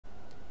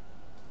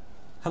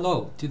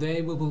Hello,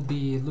 today we will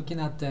be looking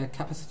at the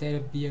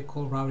capacitated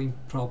vehicle routing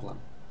problem.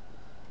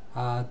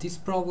 This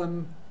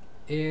problem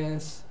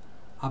is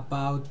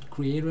about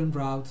creating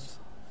routes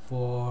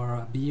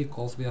for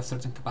vehicles with a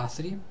certain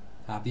capacity.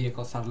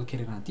 Vehicles are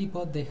located on a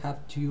depot. They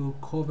have to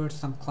cover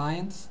some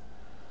clients.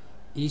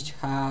 Each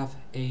have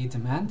a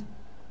demand,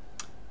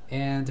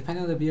 and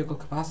depending on the vehicle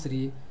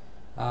capacity,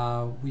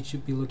 we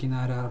should be looking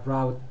at a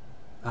route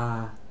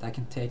that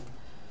can take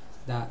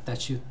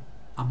that should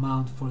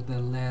amount for the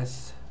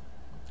less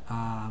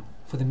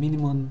for the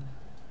minimum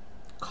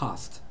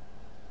cost.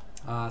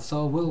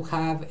 So we'll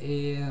have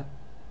a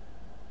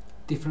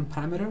different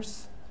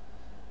parameters.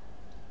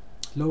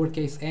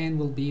 Lowercase n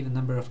will be the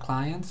number of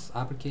clients.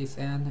 Uppercase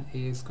n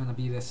is going to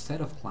be the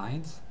set of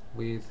clients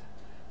with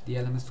the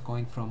elements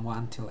going from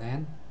 1 till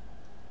n.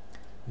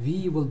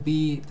 V will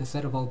be the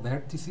set of all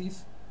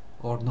vertices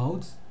or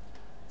nodes.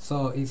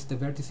 So it's the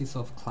vertices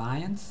of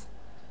clients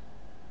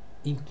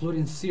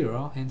including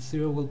 0, and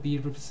 0 will be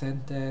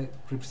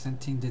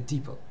representing the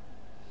depot.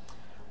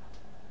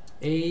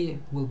 A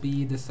will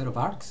be the set of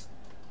arcs.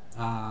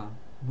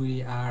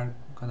 We are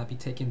gonna be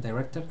taking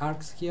directed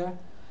arcs here.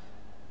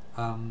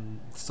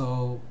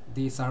 So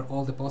these are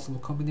all the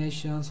possible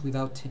combinations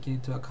without taking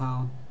into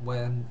account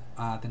when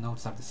the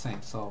nodes are the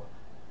same. So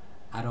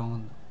I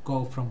don't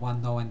go from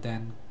one node and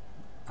then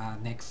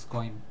next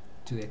going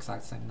to the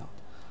exact same node.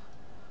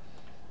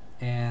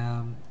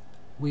 And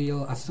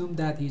we'll assume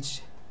that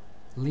each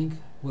link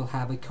will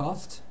have a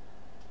cost.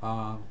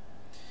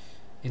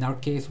 In our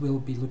case, we'll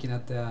be looking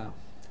at the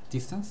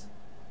distance.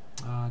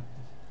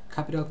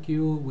 Capital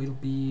Q will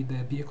be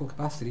the vehicle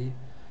capacity,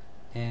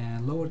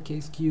 and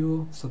lowercase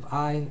q sub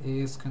I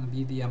is going to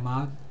be the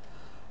amount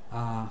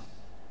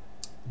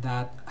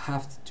that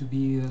has to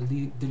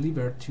be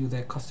delivered to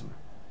the customer.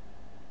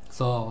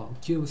 So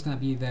Q is going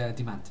to be the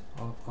demand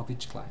of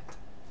each client.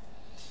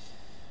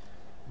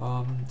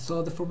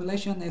 So the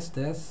formulation is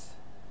this: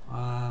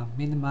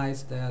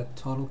 minimize the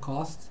total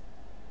cost.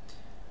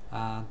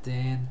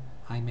 Then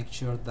I make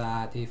sure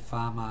that if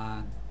I'm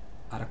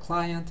at a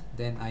client,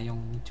 then I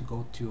only need to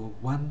go to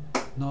one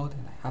node,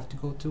 and I have to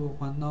go to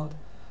one node.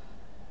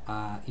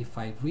 If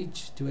I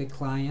reach to a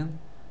client,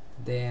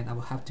 then I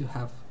will have to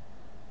have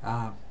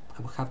I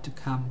will have to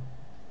come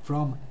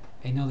from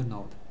another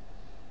node.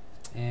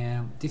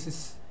 And this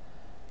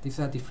is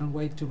a different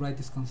way to write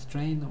this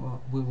constraint, or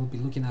we will be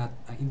looking at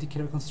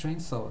indicator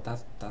constraints. So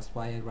that's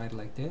why I write it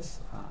like this.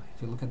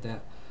 If you look at the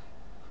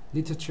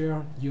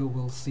literature, you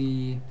will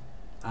see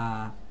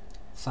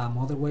some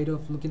other way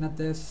of looking at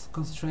this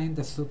constraint,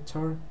 the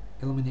subter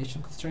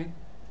elimination constraint.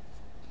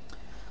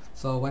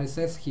 So what it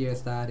says here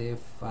is that if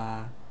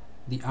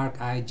the arc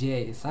ij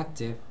is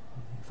active,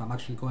 if I'm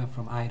actually going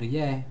from I to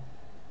j,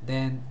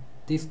 then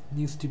this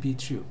needs to be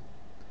true.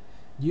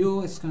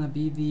 U is going to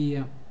be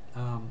the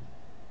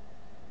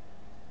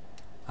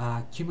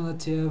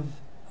cumulative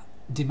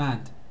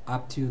demand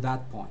up to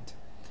that point.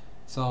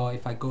 So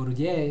if I go to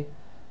j,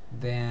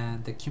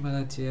 then the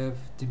cumulative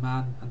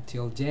demand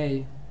until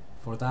j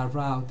for that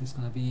route is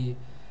going to be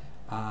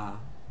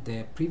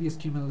the previous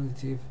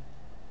cumulative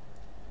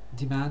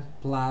demand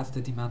plus the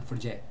demand for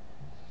j.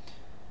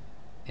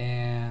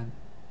 And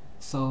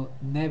so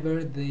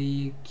never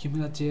the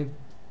cumulative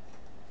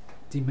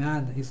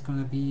demand is going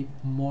to be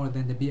more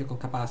than the vehicle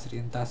capacity,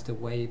 and that's the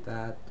way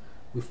that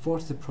we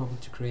force the problem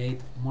to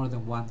create more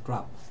than one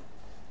route.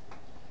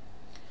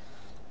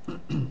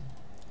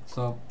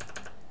 So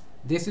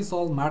this is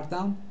all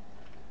markdown.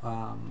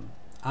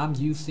 I'm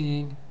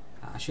using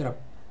I should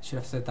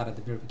have said that at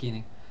the very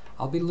beginning.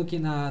 I'll be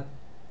looking at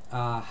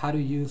how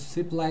to use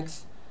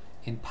CPLEX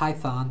in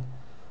Python,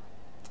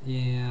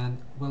 and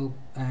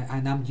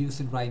and I'm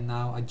using right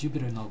now a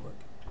Jupyter Notebook.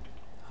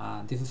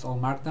 This is all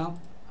markdown.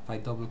 If I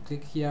double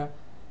click here,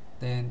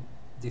 then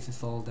this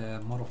is all the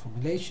model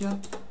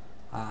formulation.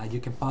 You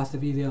can pause the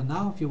video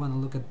now if you want to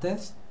look at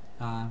this,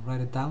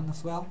 write it down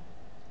as well.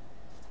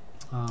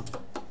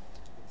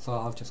 So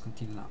I'll just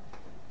continue now.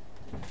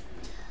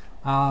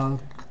 I'm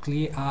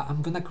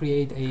gonna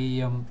create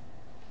a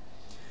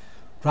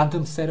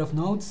random set of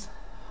nodes,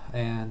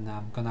 and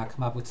I'm gonna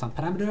come up with some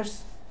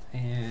parameters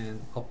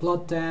and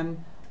upload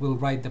them. We'll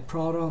write the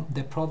problem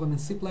in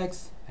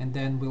CPLEX, and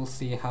then we'll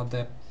see how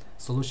the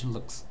solution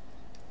looks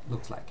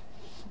like.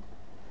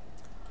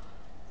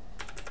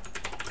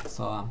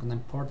 So I'm gonna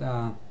import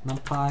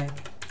NumPy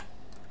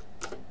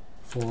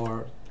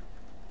for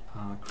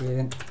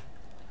creating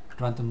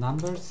random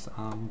numbers.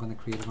 I'm gonna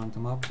create a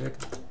random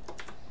object.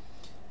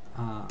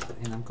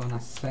 And I'm gonna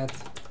set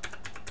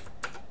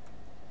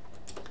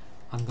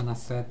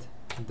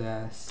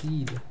the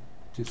seed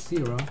to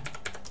 0.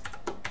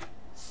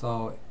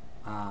 So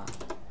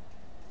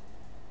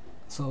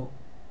so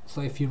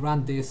if you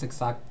run this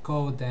exact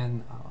code,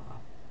 then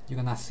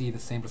you're gonna see the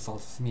same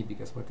results as me,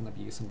 because we're gonna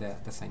be using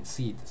the same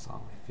seed.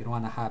 So if you don't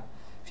wanna have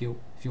if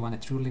you want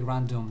it truly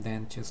random,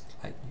 then just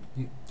like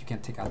you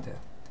can take out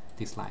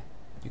this line.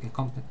 You can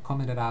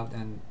comment it out,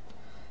 and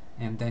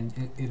then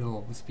it'll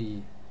always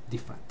be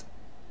different.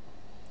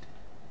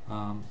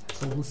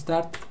 So we'll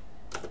start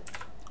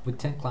with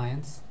 10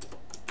 clients,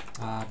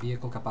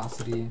 vehicle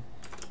capacity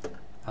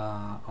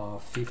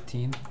of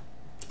 15.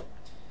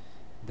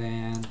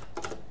 Then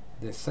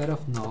the set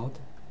of node,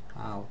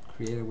 I'll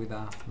create it with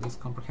a list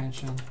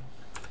comprehension.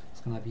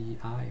 It's gonna be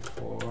I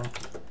for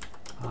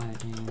I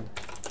in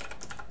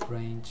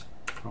range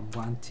from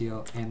 1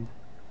 till n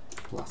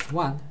plus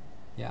 1.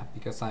 Yeah,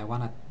 because I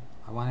want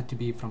it to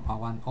be from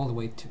 1 all the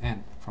way to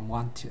n, from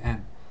 1 to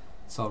n.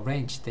 So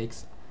range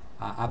takes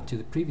up to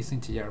the previous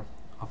integer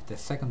of the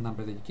second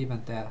number that you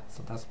given there,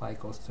 so that's why it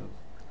goes to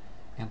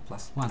n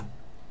plus 1.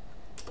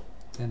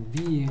 Then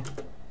v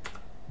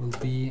will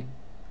be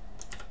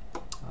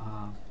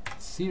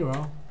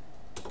 0.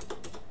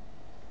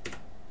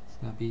 It's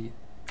gonna be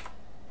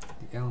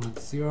the element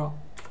 0,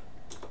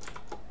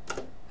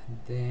 and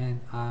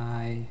then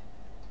I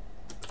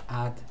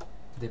add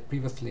the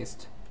previous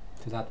list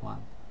to that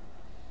one,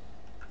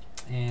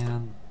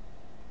 and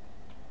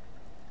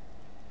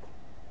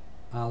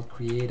I'll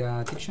create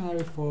a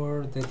dictionary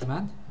for the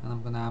demand, and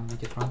I'm gonna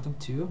make it random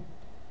too.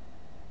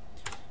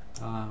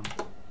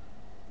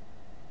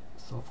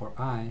 So for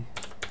I,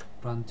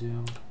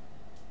 random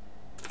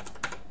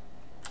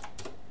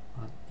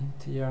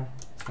integer,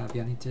 it's gonna be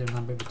an integer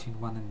number between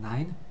 1 and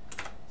 9,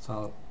 so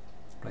I'll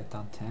write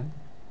down 10.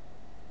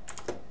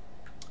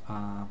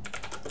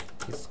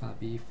 It's gonna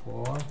be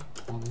for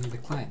only the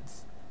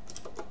clients.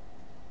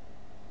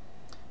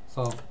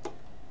 So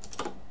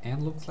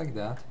n looks like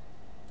that.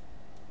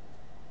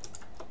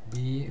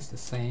 B is the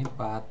same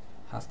but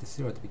has the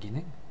 0 at the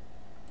beginning,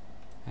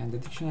 and the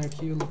dictionary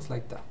queue looks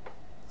like that.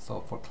 So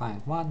for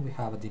client 1 we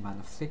have a demand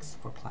of 6,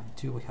 for client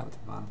 2 we have a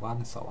demand 1,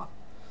 and so on.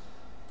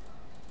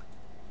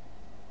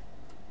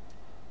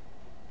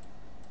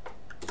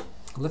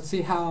 Let's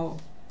see how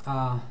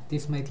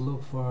this might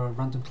look for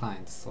random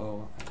clients.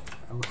 So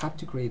I will have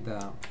to create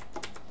the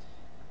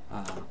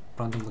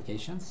random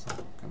locations. So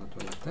I'm gonna do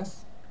it like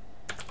this.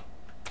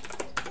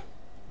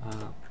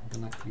 I'm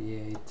gonna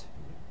create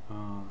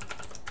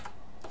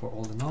for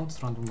all the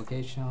nodes random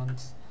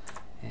locations,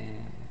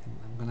 and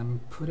I'm gonna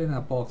put in a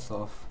box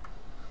of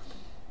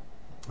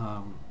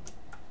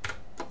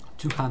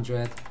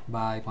 200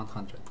 by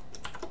 100.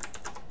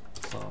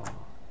 So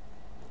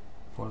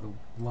for the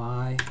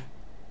y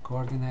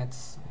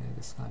coordinates,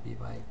 it's gonna be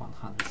by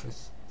 100,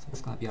 so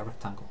it's gonna be a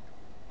rectangle.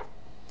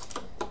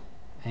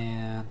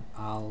 And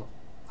I'll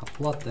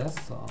plot this,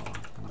 so I'm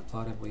gonna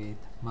plot it with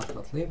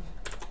matplotlib.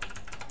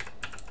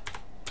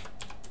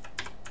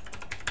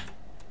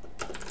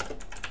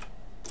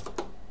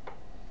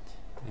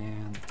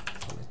 And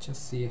so let's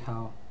just see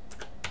how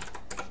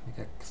make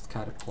a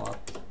scatter plot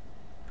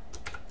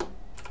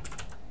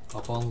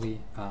of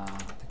only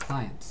the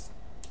clients.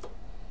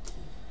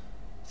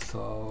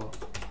 So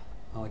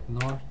I'll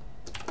ignore,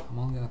 I'm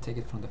only gonna take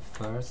it from the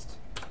first,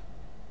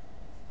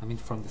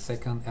 from the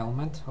second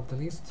element of the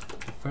list.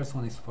 The first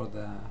one is for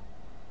the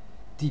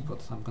depot,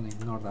 so I'm gonna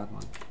ignore that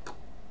one.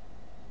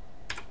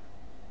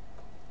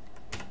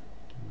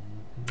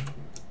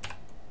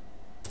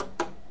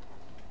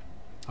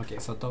 Okay,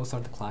 so those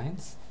are the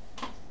clients.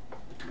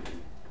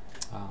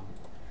 I'm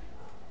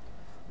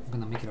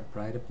gonna make it a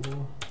brighter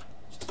blue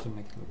just to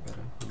make it look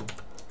better.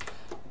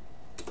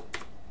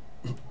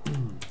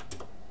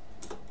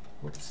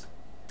 Whoops.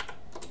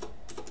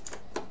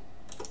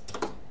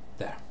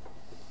 There.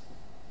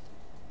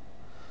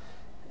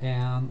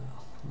 And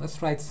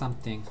let's write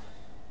something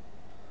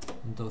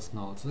on those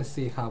nodes. Let's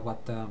see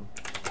what the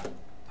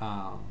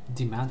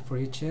demand for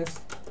each is.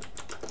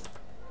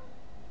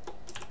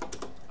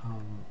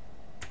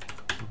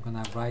 I'm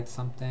gonna write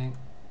something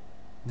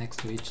next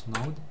to each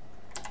node.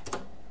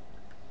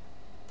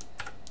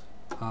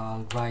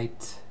 I'll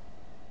write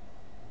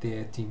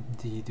the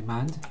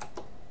demand.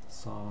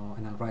 So,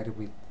 and I'll write it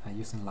with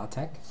using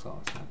LaTeX. So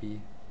it's gonna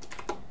be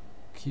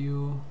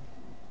Q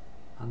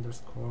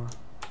underscore,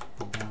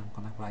 and then I'm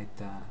gonna write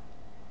the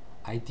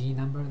ID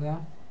number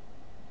there,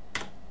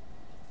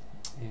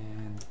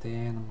 and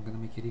then I'm gonna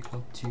make it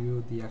equal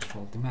to the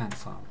actual demand.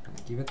 So I'm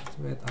gonna give it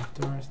to it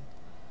afterwards.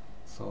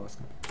 So it's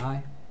gonna be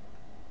I,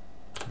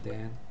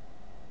 then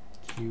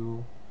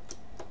Q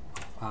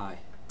of I.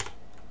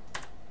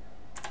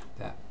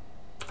 That.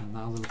 And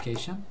now the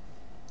location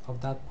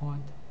of that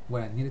point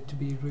where I need it to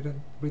be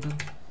written.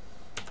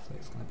 So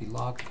it's gonna be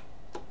log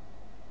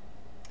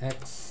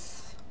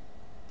x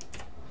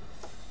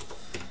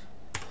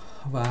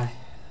y,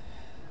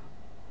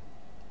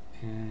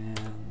 and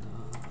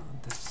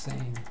the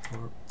same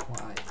for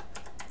y.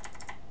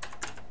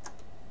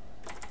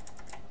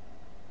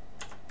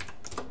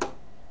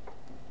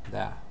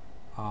 There.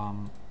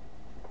 I'm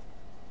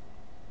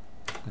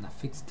gonna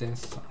fix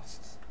this.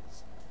 Let's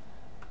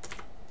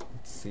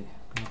see.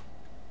 I'm gonna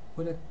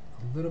put it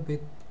a little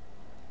bit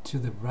to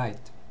the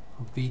right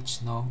of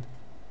each node.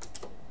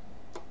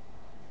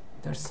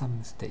 There's some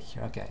mistake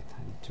here. Okay,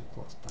 I need to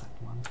close that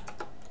one.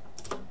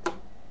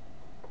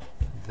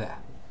 There.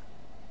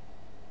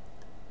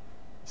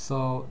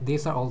 So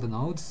these are all the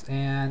nodes,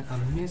 and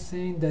I'm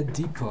missing the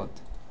depot.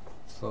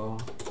 So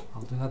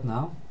I'll do that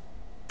now.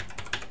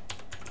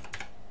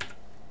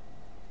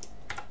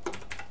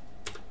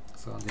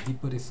 So the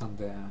input is on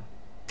the,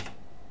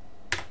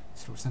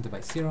 it's represented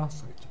by 0,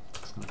 so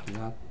it's going to do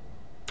that.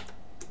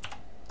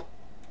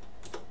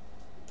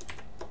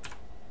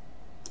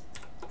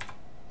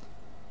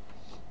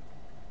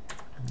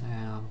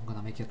 And I'm going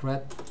to make it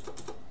red.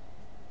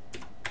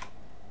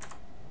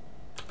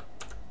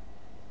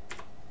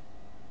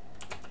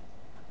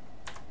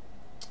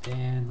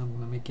 And I'm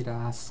going to make it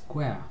a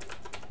square.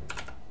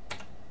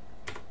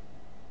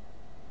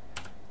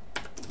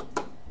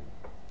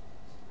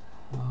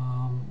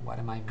 What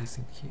am I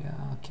missing here?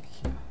 Okay,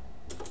 here.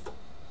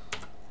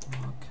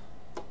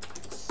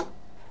 Okay.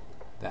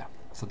 There.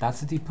 So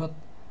that's the input,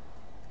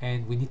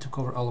 and we need to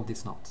cover all of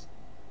these nodes.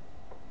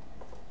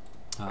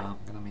 I'm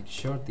gonna make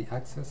sure the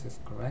axis is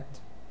correct.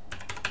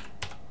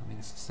 I mean,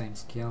 it's the same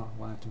scale. I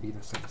want it to be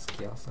the same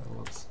scale so it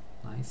looks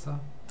nicer.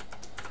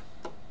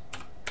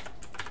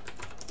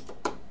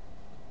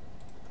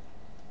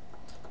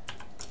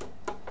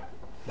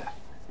 There.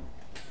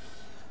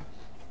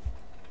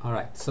 All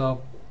right.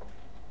 So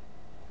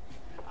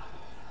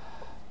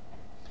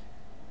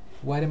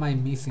what am I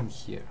missing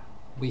here?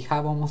 We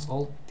have almost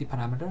all the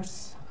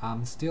parameters.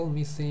 I'm still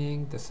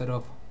missing the set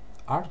of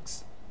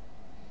arcs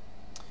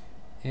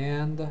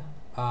and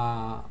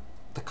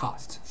the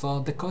cost.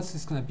 So the cost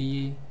is going to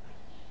be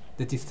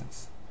the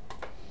distance.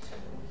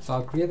 So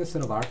I'll create a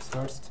set of arcs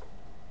first.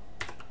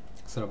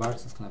 Set of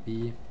arcs is going to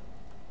be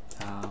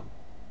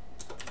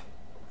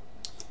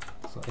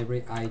so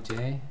every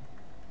ij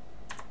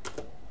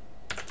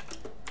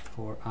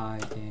for I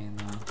in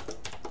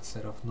a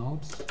set of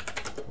nodes,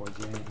 for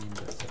j in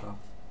the set of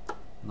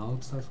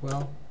nodes as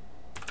well,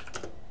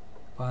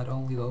 but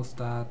only those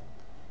that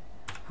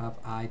have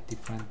I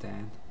different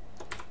than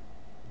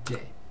j.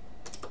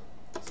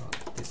 So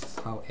this is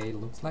how A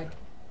looks like.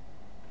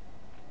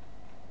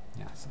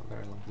 Yeah, so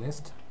very long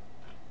list.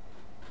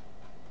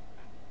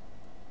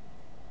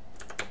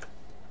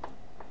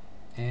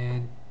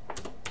 And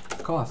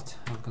cost,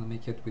 I'm gonna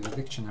make it with a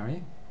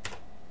dictionary.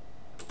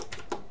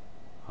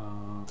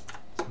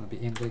 It's gonna be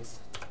indexed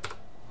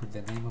with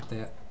the name of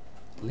the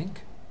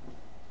link.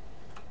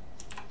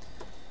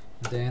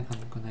 Then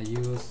I'm gonna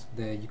use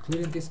the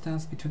Euclidean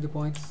distance between the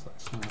points. So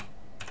it's gonna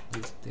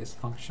use this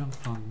function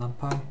from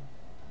NumPy,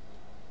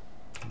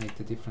 make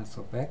the difference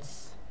of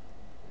x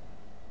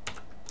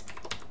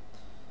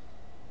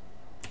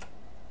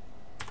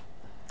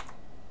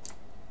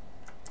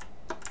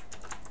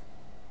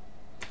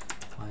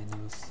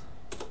minus,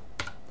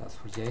 that's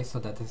for j, so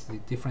that is the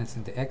difference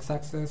in the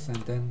x-axis and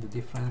then the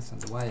difference in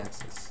the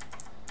y-axis.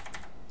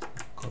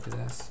 Copy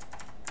this,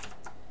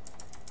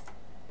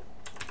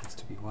 has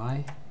to be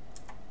y.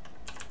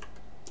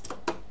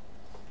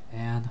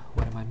 And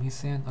what am I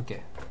missing?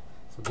 Okay,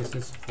 so this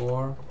is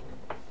for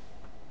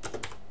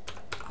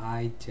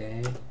ij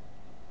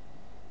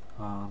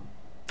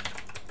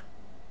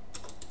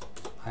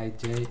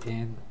ij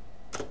in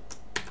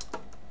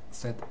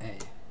set A.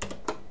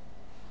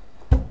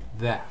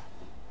 There.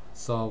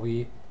 So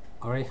we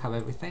already have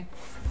everything.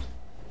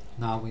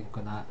 Now we're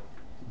gonna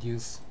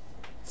use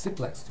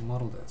CPLEX to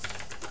model this.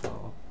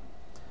 So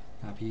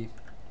gonna be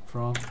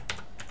from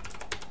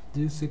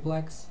do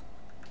CPLEX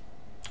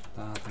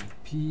that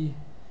p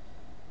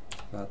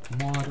that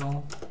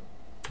model.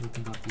 We're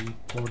gonna be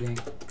importing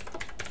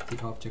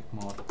the object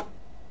model.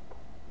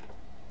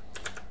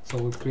 So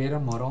we'll create a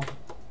model.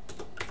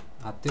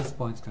 At this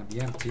point it's going to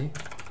be empty.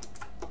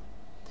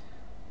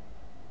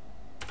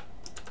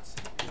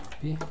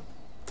 CVRP.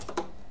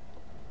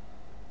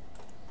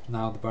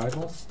 Now the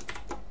variables.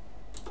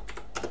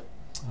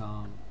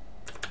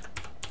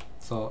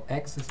 So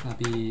x is going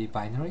to be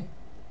binary.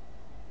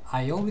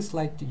 I always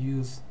like to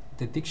use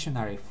the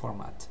dictionary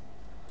format.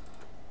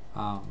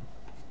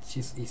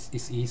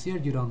 It's easier.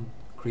 You don't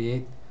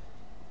create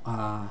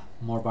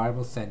more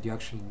variables than you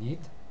actually need.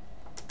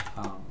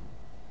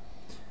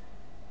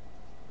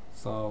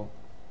 So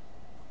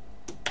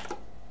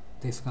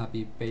this is gonna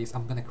be based.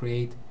 I'm gonna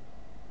create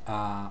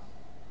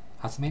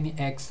as many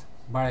x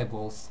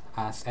variables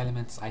as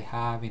elements I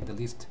have in the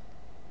list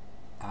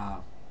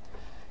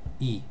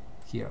E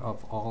here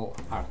of all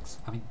arcs.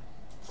 I mean,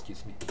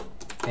 excuse me,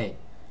 A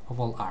of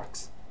all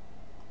arcs.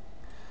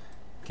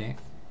 Okay.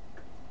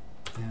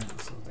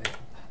 And so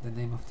the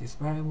name of this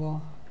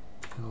variable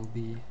will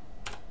be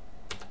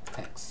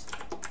x,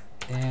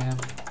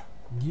 and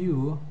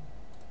u.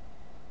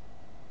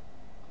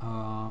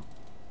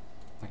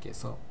 Okay,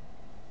 so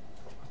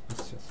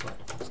let's just write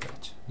it from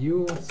scratch.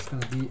 U is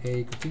going to be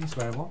a continuous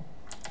variable.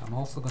 I'm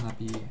also going to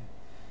be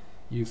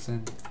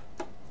using,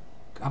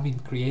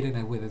 creating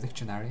it with a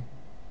dictionary.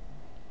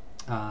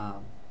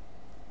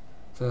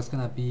 So it's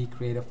going to be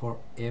created for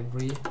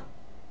every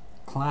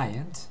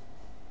client,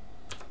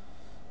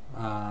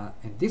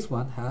 and this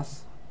one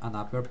has an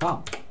upper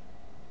bound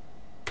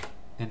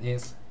and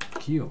is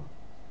Q,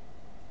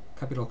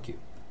 capital Q,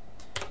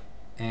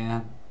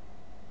 and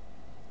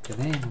the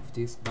name of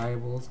this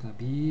variable is going to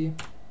be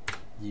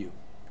U.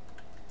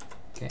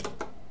 Okay,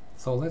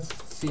 so let's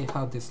see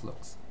how this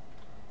looks.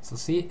 So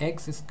see,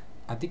 x is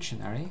a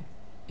dictionary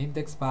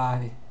indexed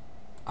by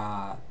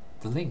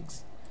the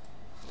links.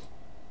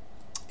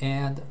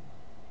 and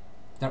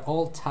they're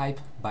all type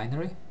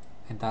binary,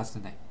 and that's the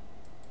name.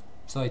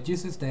 So it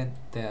uses then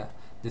the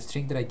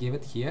string that I give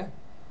it here,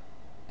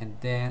 and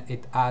then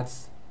it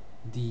adds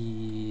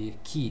the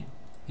key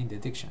in the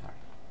dictionary,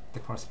 the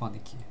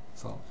corresponding key.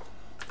 So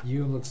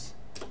U looks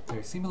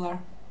very similar,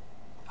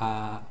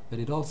 but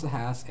it also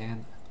has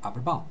an upper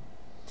bound.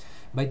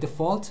 By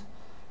default,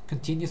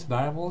 continuous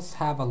variables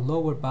have a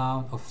lower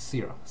bound of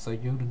 0, so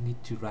you don't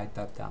need to write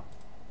that down.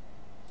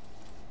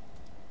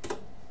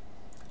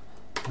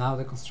 Now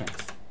the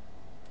constraints.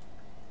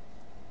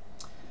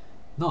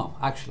 No,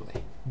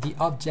 actually, the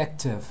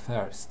objective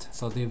first.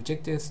 So the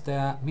objective is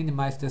to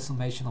minimize the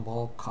summation of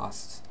all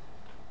costs.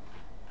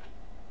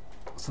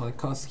 So the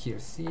cost here,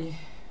 see,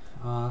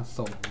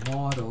 so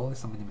model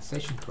is a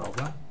minimization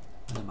problem,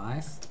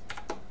 minimize,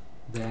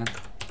 then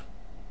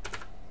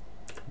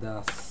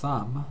the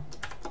sum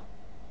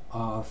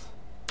of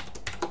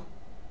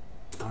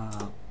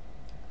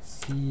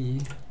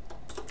Cij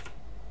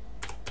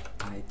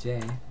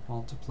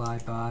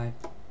multiplied by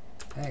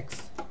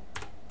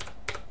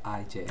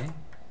Xij.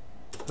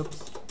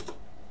 Oops,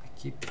 I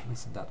keep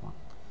missing that one.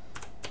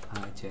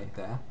 Ij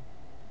there.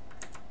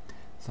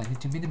 So I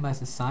need to minimize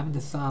the sum, and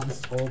the sum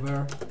is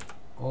over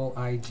all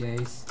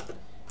ij's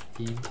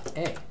in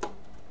A.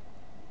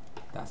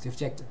 That's the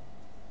objective.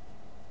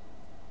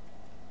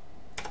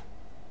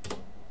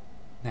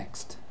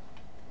 Next,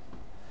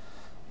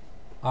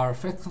 our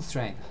first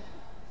constraint,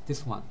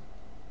 this one.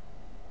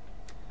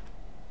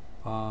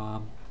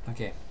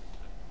 Okay,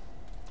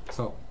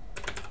 so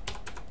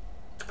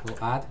we'll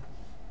add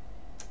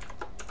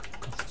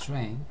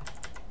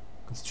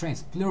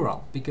constraints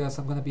plural, because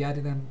I'm going to be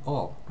adding them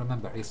all.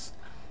 Remember, it's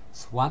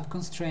one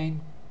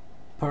constraint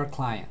per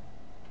client.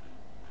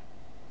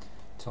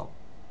 So,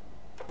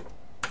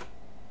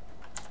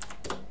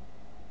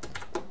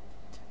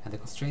 and the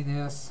constraint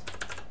is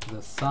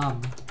the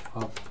sum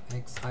of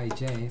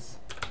xij's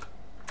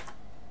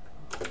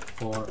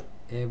for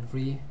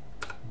every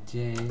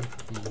j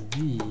in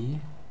B.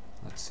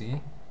 Let's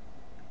see,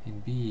 in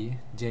B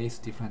j is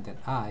different than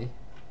I.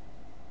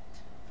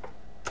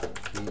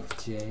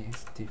 If j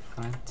is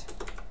different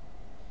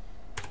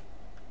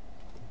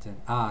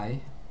than I,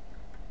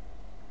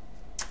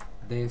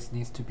 this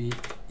needs to be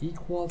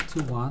equal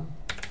to 1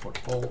 for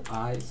all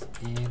i's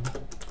in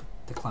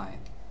the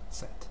client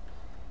set.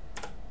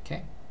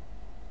 Okay,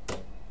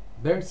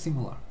 very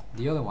similar.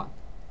 The other one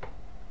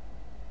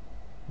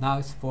now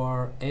is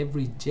for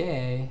every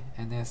j,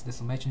 and as the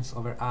summation is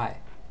over I.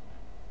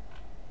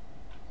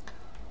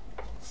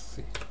 Let's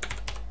see,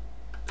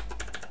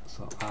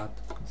 so add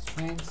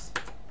constraints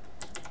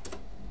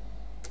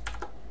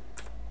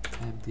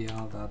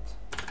mdl dot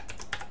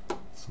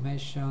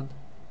summation.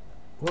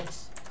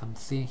 Whoops, I'm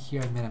seeing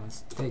here I made a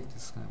mistake.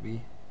 This is going to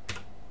be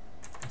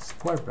a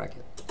square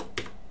bracket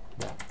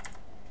there.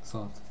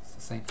 So it's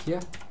the same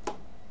here.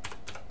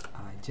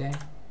 Ij.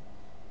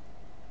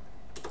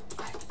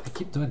 I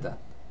keep doing that.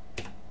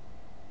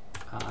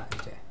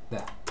 Ij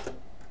there.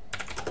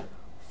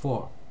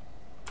 For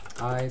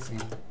i's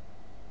in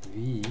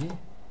V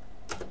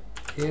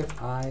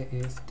if I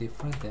is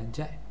different than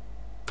j.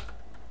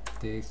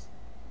 This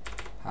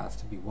has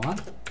to be 1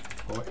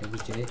 for every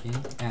j in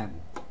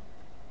N.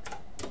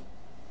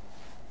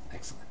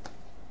 Excellent.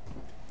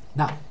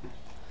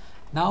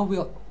 Now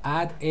we'll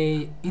add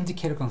a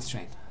indicator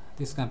constraint.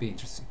 This is going to be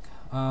interesting.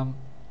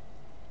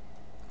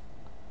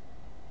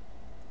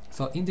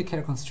 So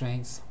indicator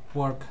constraints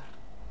work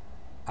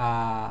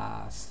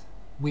as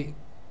it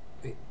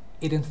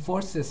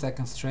enforces a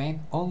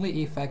constraint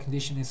only if a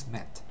condition is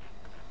met.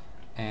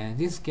 And in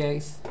this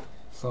case,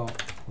 so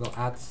we'll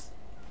add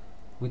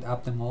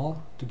them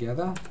all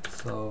together.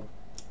 So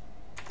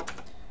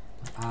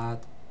add,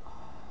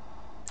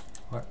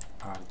 where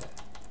are the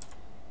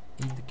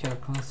indicator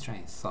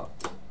constraints? So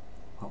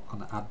we're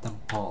gonna add them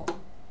all.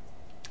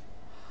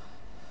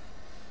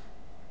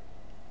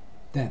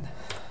 Then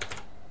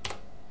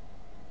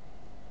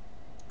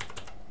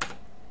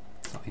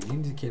an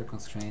indicator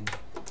constraint.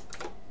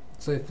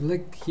 So if you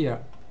look here,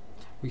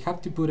 we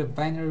have to put a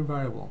binary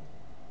variable,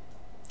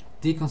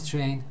 the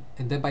constraint,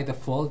 and then by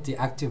default the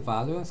active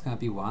value is going to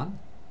be 1.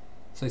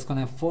 So it's going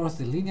to enforce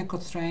the linear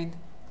constraint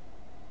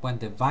when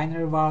the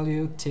binary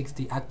value takes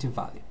the active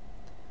value.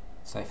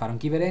 So if I don't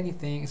give it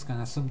anything, it's going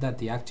to assume that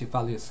the active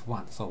value is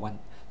 1. So when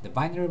the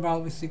binary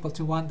value is equal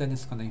to 1, then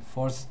it's going to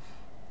enforce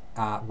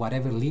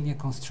whatever linear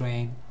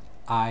constraint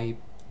I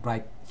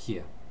write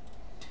here.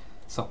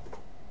 So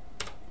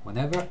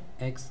whenever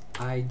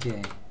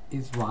xij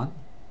is 1,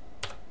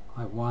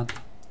 I want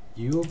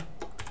ui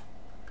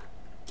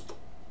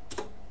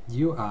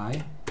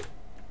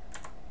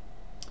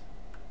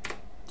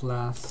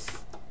plus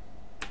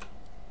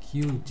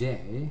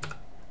qj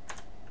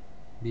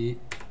be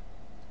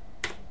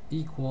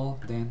equal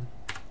then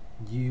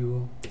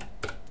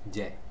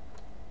uj,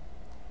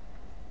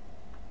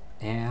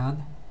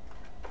 and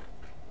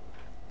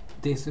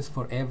this is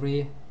for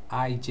every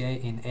ij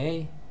in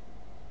A,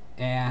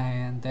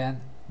 and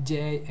then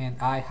j and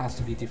I has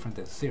to be different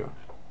than 0.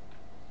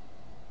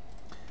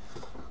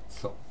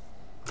 So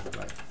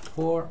Right,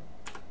 for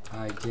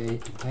ij in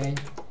a,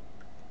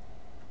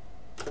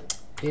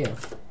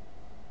 if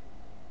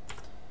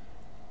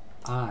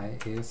I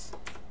is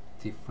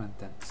different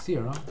than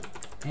 0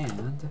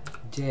 and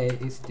j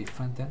is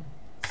different than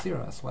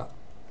 0 as well.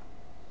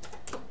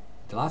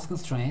 The last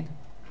constraint,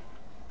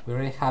 we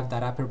already have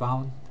that upper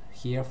bound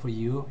here for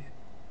you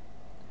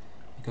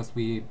because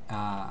we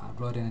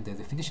wrote it in the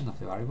definition of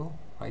the variable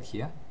right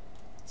here.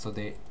 So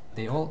they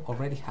all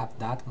already have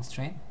that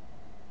constraint.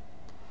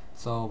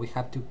 So we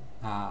have to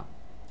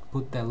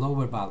put the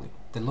lower value,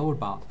 the lower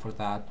bound for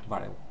that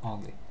variable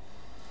only.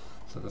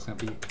 So that's going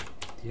to be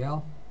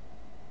dl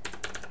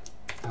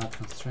add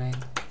constraint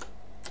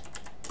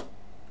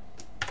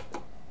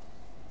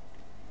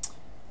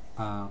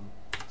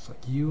so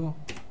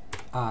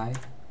ui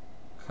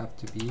have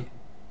to be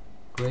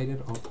greater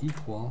or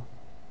equal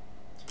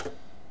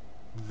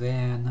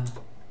than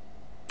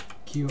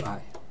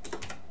qi.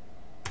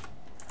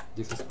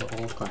 This is for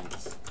all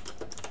clients.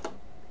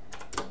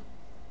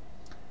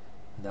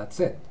 And that's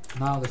it.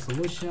 Now the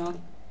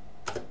solution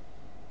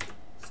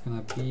is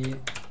gonna be,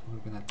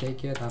 we're gonna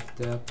take it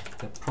after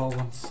the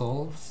problem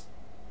solves.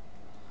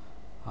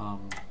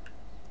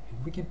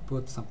 If we can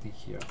put something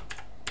here,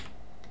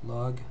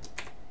 log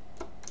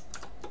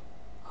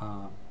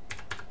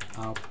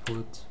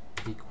output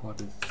equal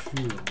to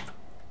true.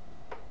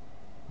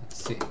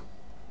 Let's see.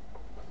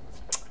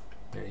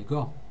 There you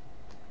go.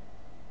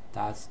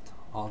 That's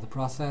all the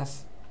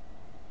process.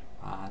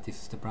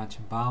 This is the branch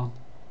and bound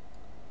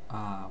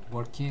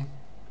working.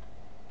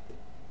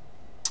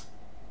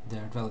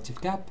 The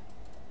relative gap.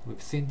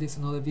 We've seen this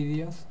in other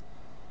videos.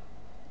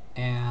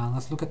 And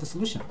let's look at the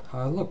solution,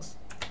 how it looks.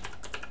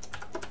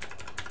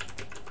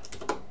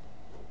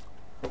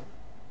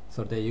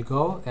 So there you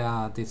go.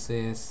 This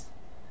is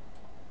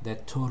the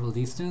total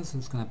distance.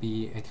 It's going to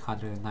be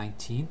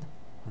 819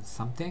 and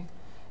something.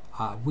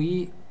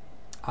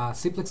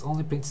 CPLEX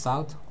only prints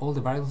out all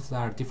the variables that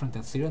are different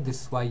than 0.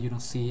 This is why you don't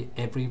see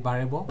every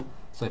variable.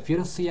 So if you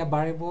don't see a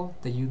variable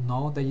that you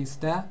know that is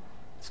there,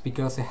 it's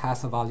because it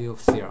has a value of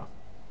 0.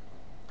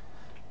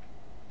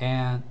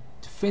 And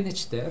to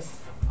finish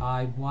this,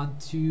 I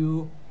want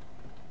to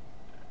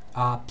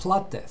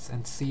plot this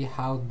and see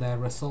how the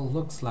result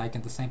looks like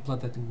in the same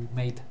plot that we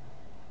made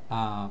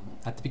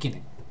at the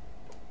beginning.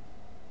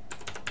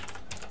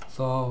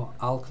 So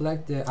I'll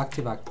collect the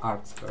active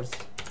arcs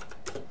first,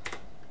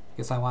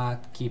 because I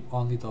want to keep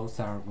only those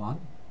that are 1.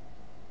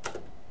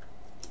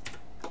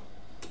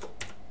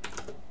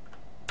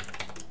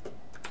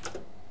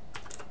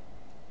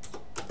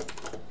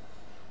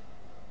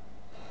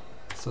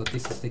 So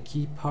this is the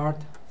key part.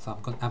 So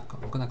I'm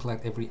gonna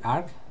collect every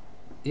arc.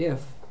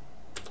 If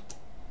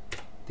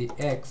the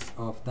x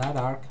of that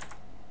arc,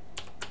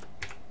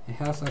 it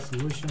has a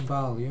solution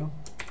value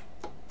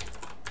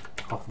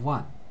of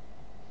 1.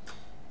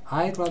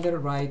 I'd rather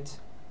write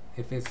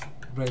if it's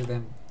greater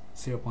than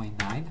 0.9.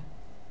 I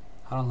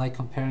don't like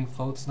comparing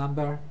floats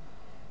number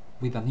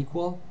with an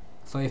equal.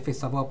 So if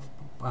it's above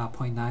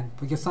 0.9,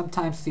 because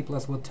sometimes C+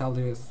 will tell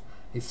you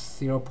it's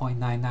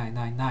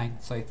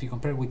 0.9999. So if you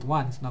compare it with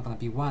 1, it's not going to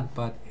be 1,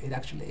 but it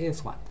actually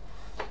is 1.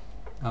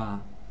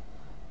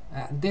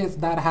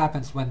 That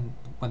happens when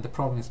the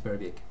problem is very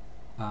big.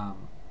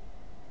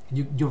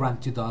 You run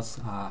to those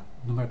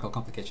numerical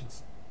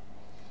complications.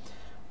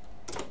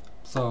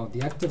 So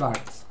the active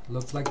arcs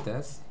looks like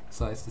this.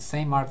 So it's the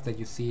same arcs that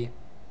you see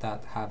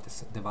that have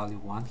the value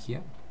 1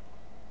 here.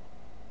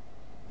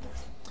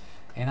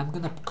 And I'm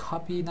gonna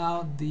copy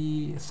now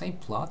the same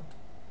plot,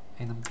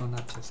 and I'm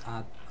gonna just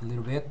add a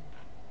little bit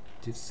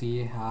to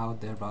see how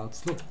the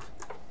routes look.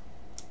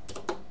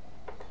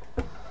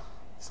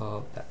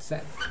 So that's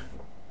it.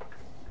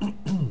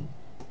 I'm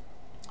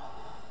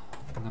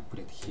gonna put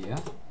it here.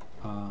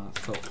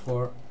 So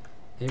for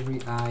every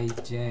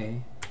ij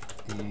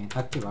in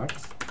active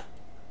arcs,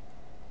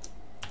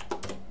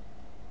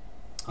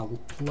 I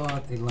will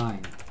plot a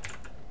line.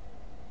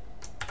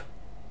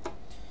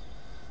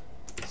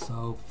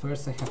 So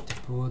first I have to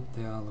put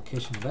the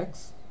location of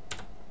x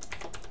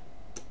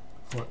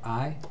for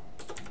I,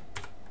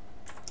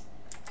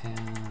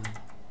 and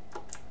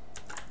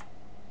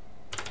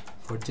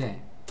for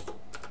j,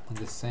 and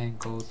the same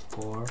goes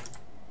for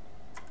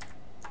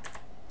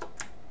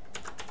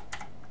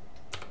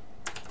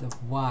the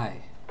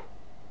y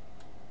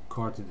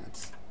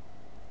coordinates.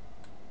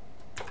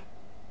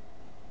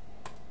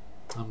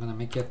 I'm gonna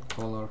make it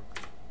color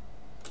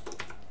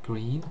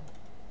green.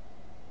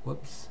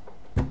 Whoops,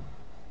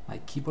 my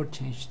keyboard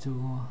changed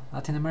to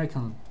Latin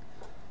American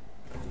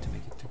to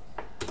make it to,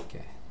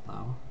 okay,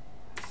 now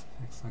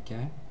it's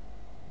okay.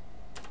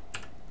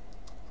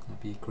 It's gonna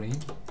be green.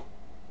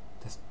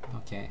 That's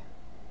okay,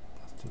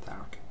 that's too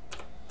dark.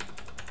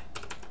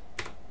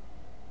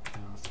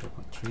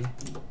 0.3,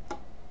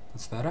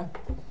 that's better.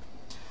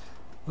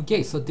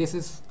 Okay, so this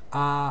is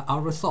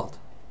our result.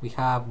 We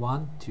have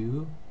 1,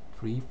 2,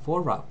 3,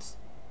 4 routes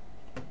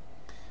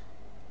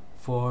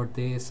for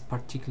this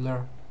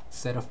particular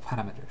set of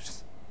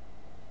parameters.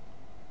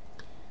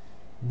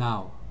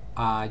 Now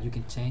you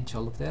can change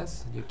all of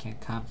this. You can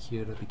come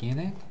here to the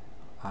beginning,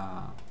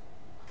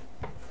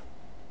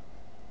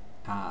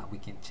 we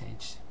can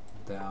change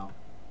the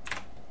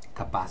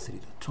capacity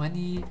to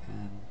 20,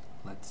 and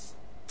let's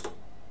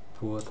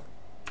put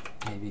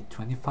maybe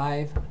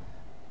 25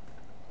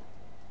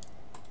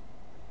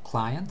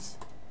 clients.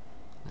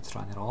 Let's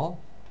run it all,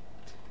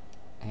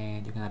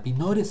 and you're gonna be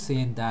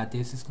noticing that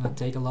this is gonna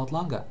take a lot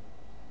longer.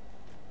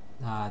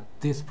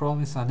 This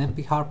problem is an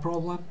NP hard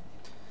problem.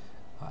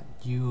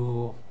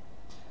 You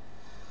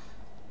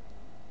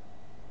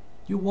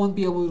won't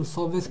be able to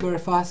solve this very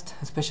fast,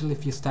 especially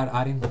if you start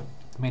adding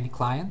many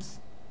clients.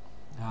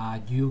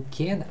 You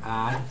can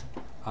add,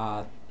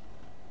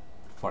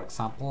 for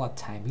example, a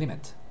time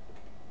limit.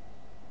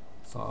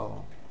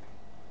 So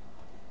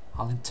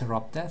I'll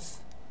interrupt this,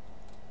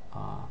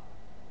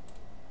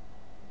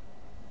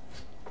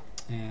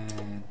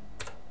 and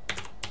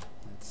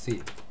let's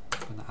see,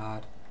 I'm gonna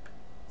add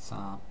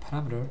some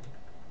parameter.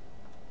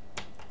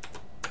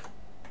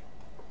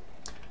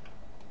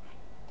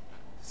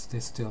 Is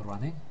this still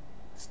running?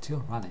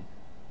 Still running.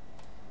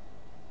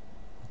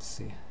 Let's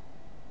see.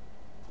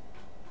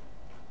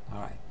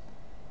 Alright,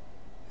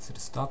 is it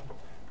stop?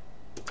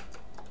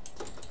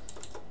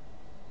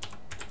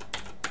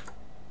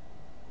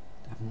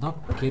 I'm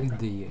not getting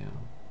the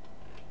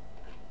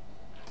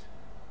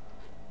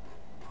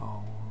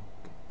oh,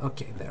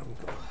 okay, there we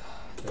go.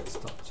 That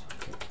stopped.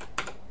 Okay.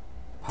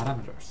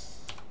 Parameters.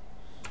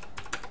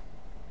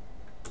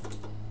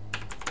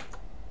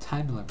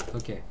 Time limit.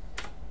 Okay,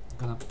 I'm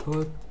gonna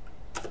put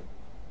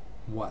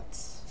what?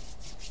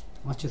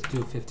 Let's just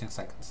do 15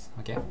 seconds.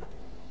 Okay,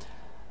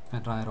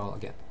 and run it all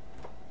again.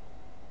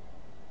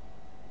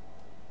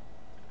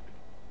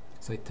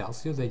 So it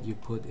tells you that you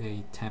put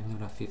a time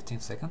limit of 15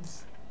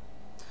 seconds.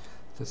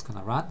 So it's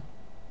gonna run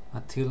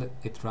until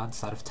it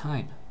runs out of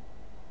time.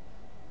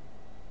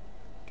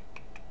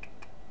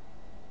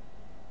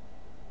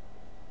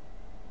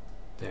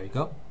 There you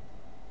go.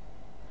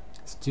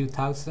 It's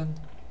 2000.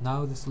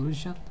 Now the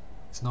solution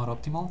is not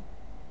optimal.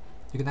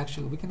 We can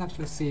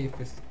actually see if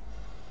it's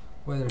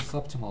whether it's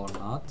optimal or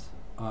not.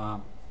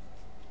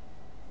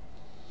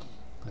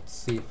 Let's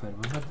see if I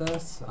remember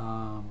this.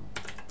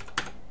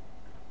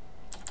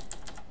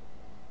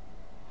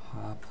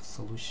 Have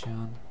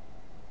solution.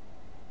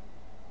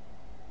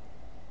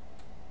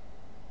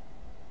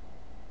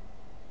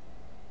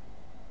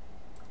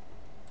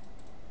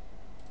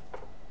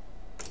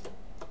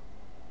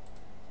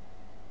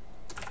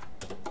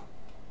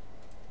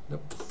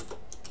 Oops.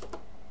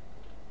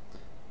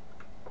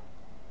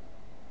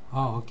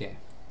 Oh, okay.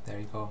 There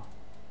you go.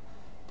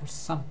 There's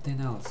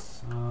something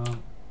else.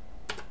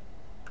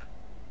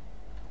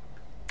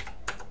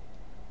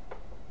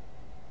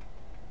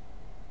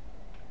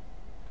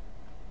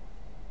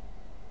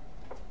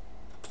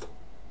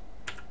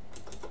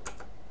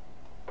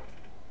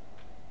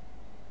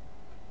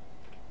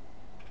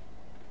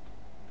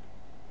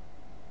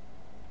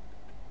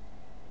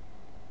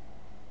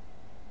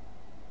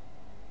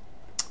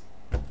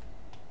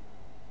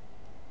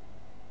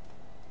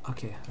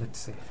 Okay, let's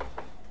see.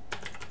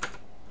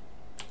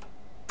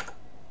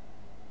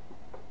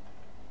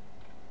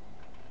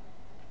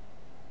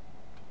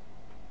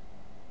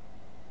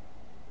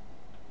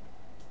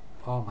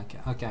 Oh my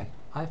god, okay,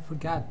 I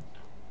forgot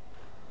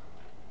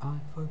it.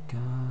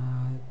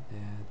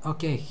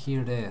 Okay,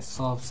 here it is,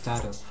 solve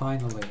status,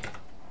 finally.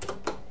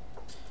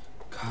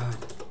 God.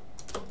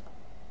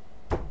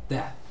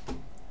 There.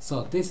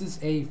 So this is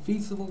a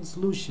feasible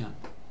solution.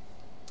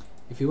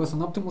 If it was an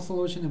optimal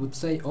solution, it would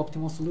say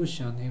optimal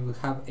solution. It would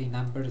have a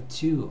number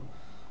 2.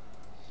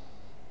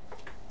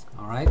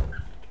 Alright.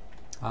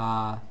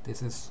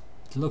 It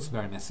looks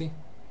very messy.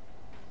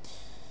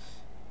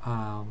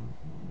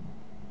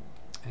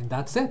 And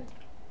that's it.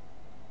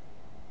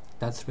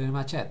 That's pretty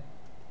much it.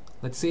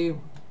 Let's see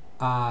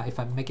if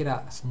I make it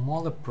a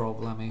smaller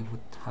problem, it would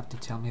have to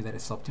tell me that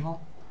it's optimal.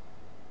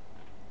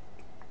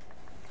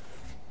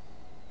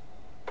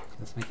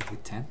 Let's make it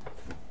with 10.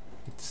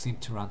 It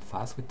seemed to run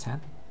fast with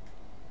 10.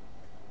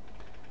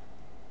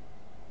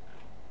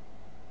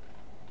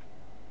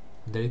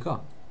 There you go.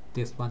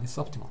 This one is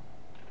optimal.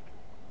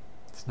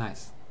 It's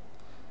nice.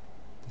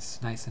 This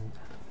is nice and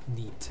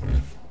neat.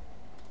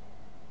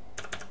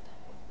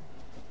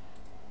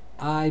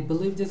 I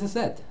believe this is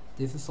it.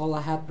 This is all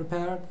I had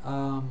prepared.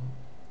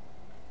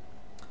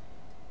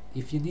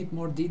 If you need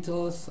more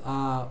details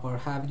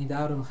or have any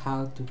doubt on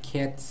how to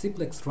get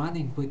CPLEX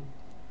running with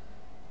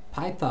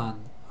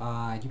Python,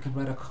 you can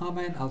write a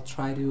comment. I'll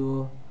try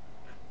to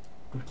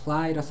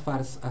reply it as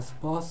fast as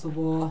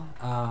possible.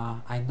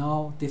 I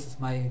know this is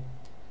my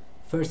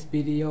first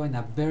video in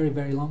a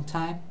very long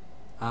time,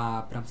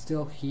 but I'm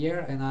still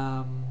here, and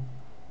I'm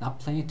not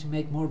planning to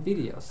make more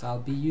videos. I'll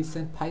be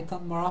using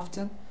Python more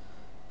often.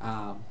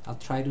 I'll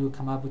try to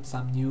come up with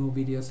some new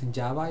videos in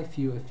Java if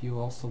you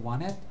also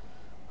want it.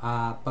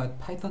 But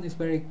Python is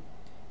very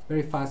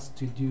fast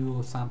to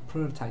do some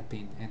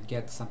prototyping and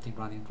get something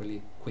running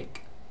really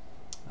quick.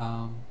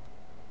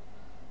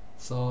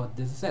 So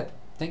this is it.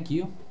 Thank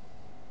you.